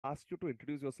asked you to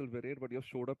introduce yourself, Viren, but you have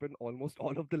showed up in almost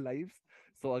all of the lives.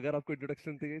 So अगर आपको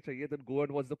introduction चाहिए, then go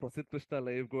and watch the Prasidh Krishna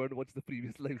live, go and watch the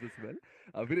previous lives as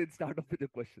well. Viren, start off with your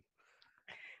question.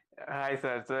 Hi,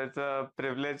 sir. So it's a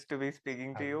privilege to be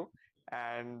speaking to Hi, you.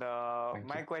 And thank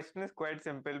my you. question is quite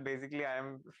simple. Basically, I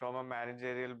am from a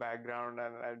managerial background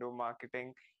and I do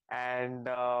marketing. And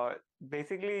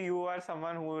basically, you are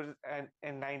someone who is,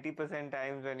 in 90%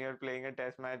 times when you're playing a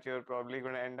test match, you're probably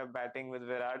going to end up batting with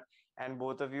Virat. And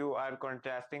both of you are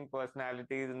contrasting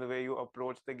personalities in the way you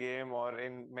approach the game or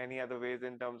in many other ways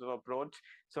in terms of approach.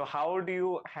 So how do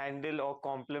you handle or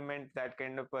complement that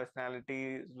kind of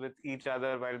personality with each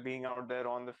other while being out there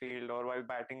on the field or while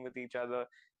batting with each other?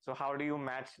 So how do you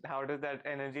match? How does that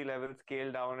energy level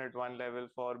scale down at one level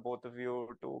for both of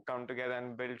you to come together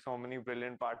and build so many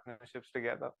brilliant partnerships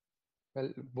together? Well,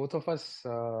 both of us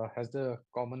has the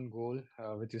common goal,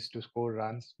 which is to score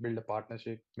runs, build a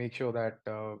partnership, make sure that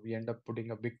we end up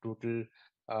putting a big total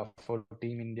for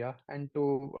Team India, and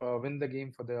to win the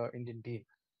game for the Indian team.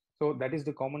 So that is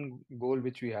the common goal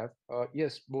which we have.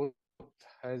 Yes, both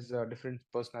has different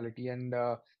personality, and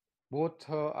both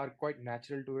are quite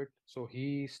natural to it. So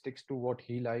he sticks to what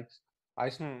he likes. I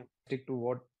stick to Hmm.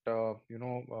 what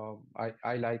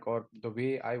I like, or the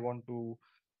way I want to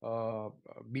uh,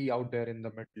 be out there in the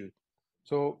middle.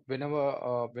 So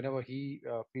whenever he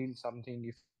feels something,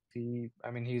 if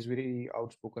he's very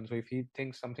outspoken. So if he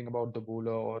thinks something about the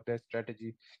bowler or their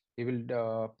strategy, he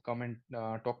will come and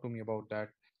talk to me about that.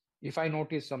 If I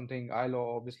notice something, I'll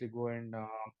obviously go and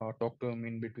talk to him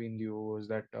in between the overs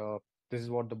that this is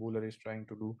what the bowler is trying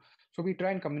to do. So we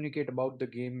try and communicate about the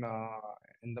game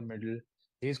in the middle.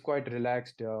 He's quite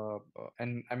relaxed,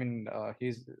 and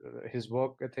his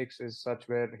work ethics is such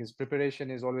where his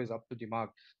preparation is always up to the mark.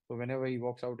 So whenever he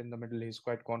walks out in the middle, he's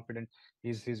quite confident.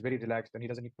 He's very relaxed, and he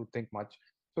doesn't need to think much.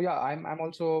 So yeah, I'm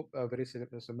also very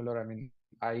similar. I mean,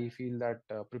 I feel that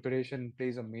preparation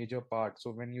plays a major part.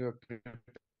 So when you are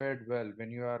prepared well,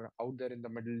 when you are out there in the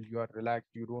middle, you are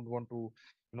relaxed. You don't want to,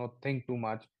 think too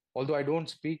much. Although I don't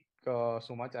speak so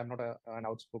much, I'm not an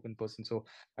outspoken person, so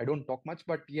I don't talk much.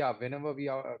 But yeah, whenever we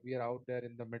are out there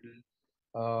in the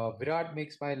middle, Virat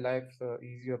makes my life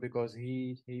easier because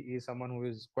he is someone who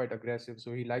is quite aggressive.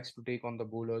 So he likes to take on the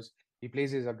bowlers. He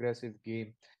plays his aggressive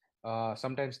game.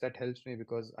 Sometimes that helps me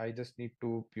because I just need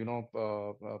to,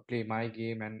 play my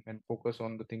game and focus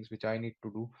on the things which I need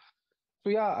to do. So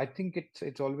yeah, I think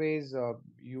it's always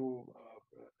you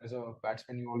as a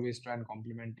batsman, you always try and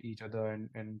complement each other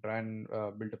and try and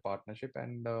build a partnership.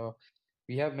 And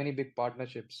we have many big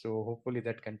partnerships, so hopefully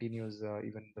that continues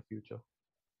even in the future.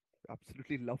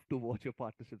 Absolutely love to watch your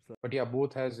partnerships. But yeah,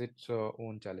 both has its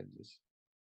own challenges.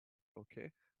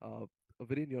 Okay. Uh,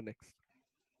 Viren, you're next.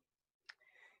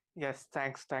 Yes,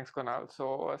 thanks, Kunal.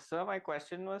 So, sir, my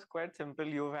question was quite simple.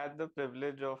 You've had the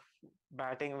privilege of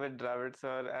batting with Dravid,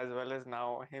 sir, as well as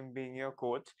now him being your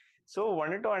coach. So,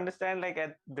 wanted to understand, like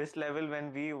at this level,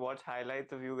 when we watch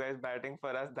highlights of you guys batting, for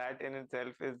us, that in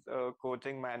itself is a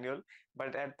coaching manual.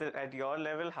 But at your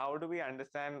level, how do we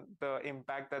understand the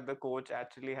impact that the coach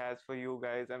actually has for you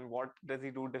guys, and what does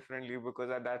he do differently? Because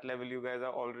at that level, you guys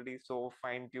are already so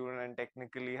fine-tuned and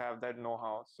technically have that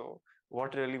know-how. So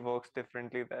what really works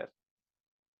differently there?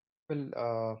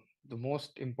 Well, the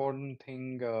most important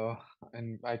thing,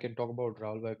 and I can talk about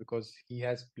Rahul Bhai because he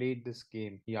has played this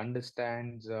game. He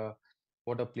understands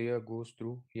what a player goes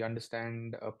through. He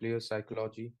understands a player's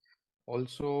psychology.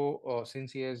 Also,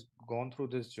 since he has gone through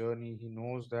this journey, he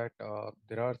knows that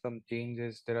there are some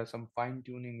changes, there are some fine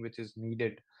tuning which is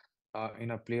needed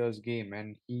in a player's game,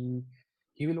 and he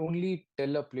will only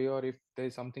tell a player if there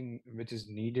is something which is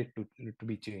needed to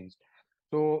be changed.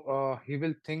 So he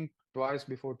will think twice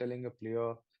before telling a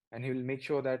player, and he will make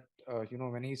sure that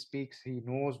when he speaks, he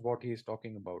knows what he is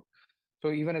talking about.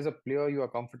 So even as a player, you are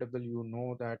comfortable. You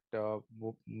know that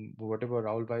whatever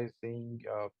Rahul Bhai is saying,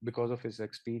 because of his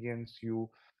experience, you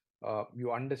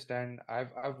understand.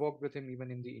 I've worked with him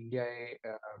even in the India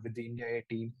with the India A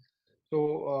team.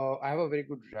 So I have a very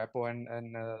good rapport,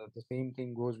 and the same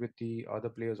thing goes with the other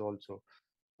players also.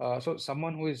 So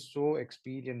someone who is so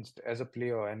experienced as a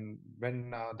player, and when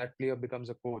that player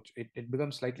becomes a coach, it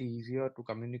becomes slightly easier to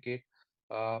communicate.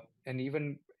 And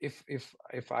even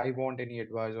if I want any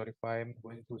advice or if I am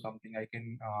going through something, I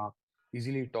can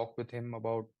easily talk with him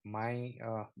about my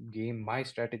game, my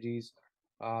strategies,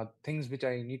 things which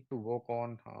I need to work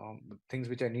on, things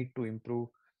which I need to improve.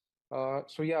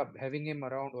 So yeah, having him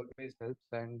around always helps,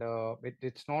 and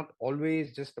it's not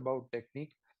always just about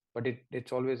technique, but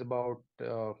it's always about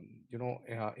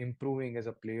improving as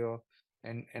a player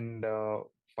and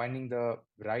finding the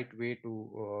right way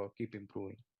to keep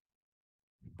improving.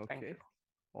 Thank Okay. you.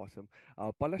 Awesome.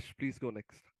 Palash, please go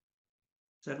next.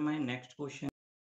 Sir, my next question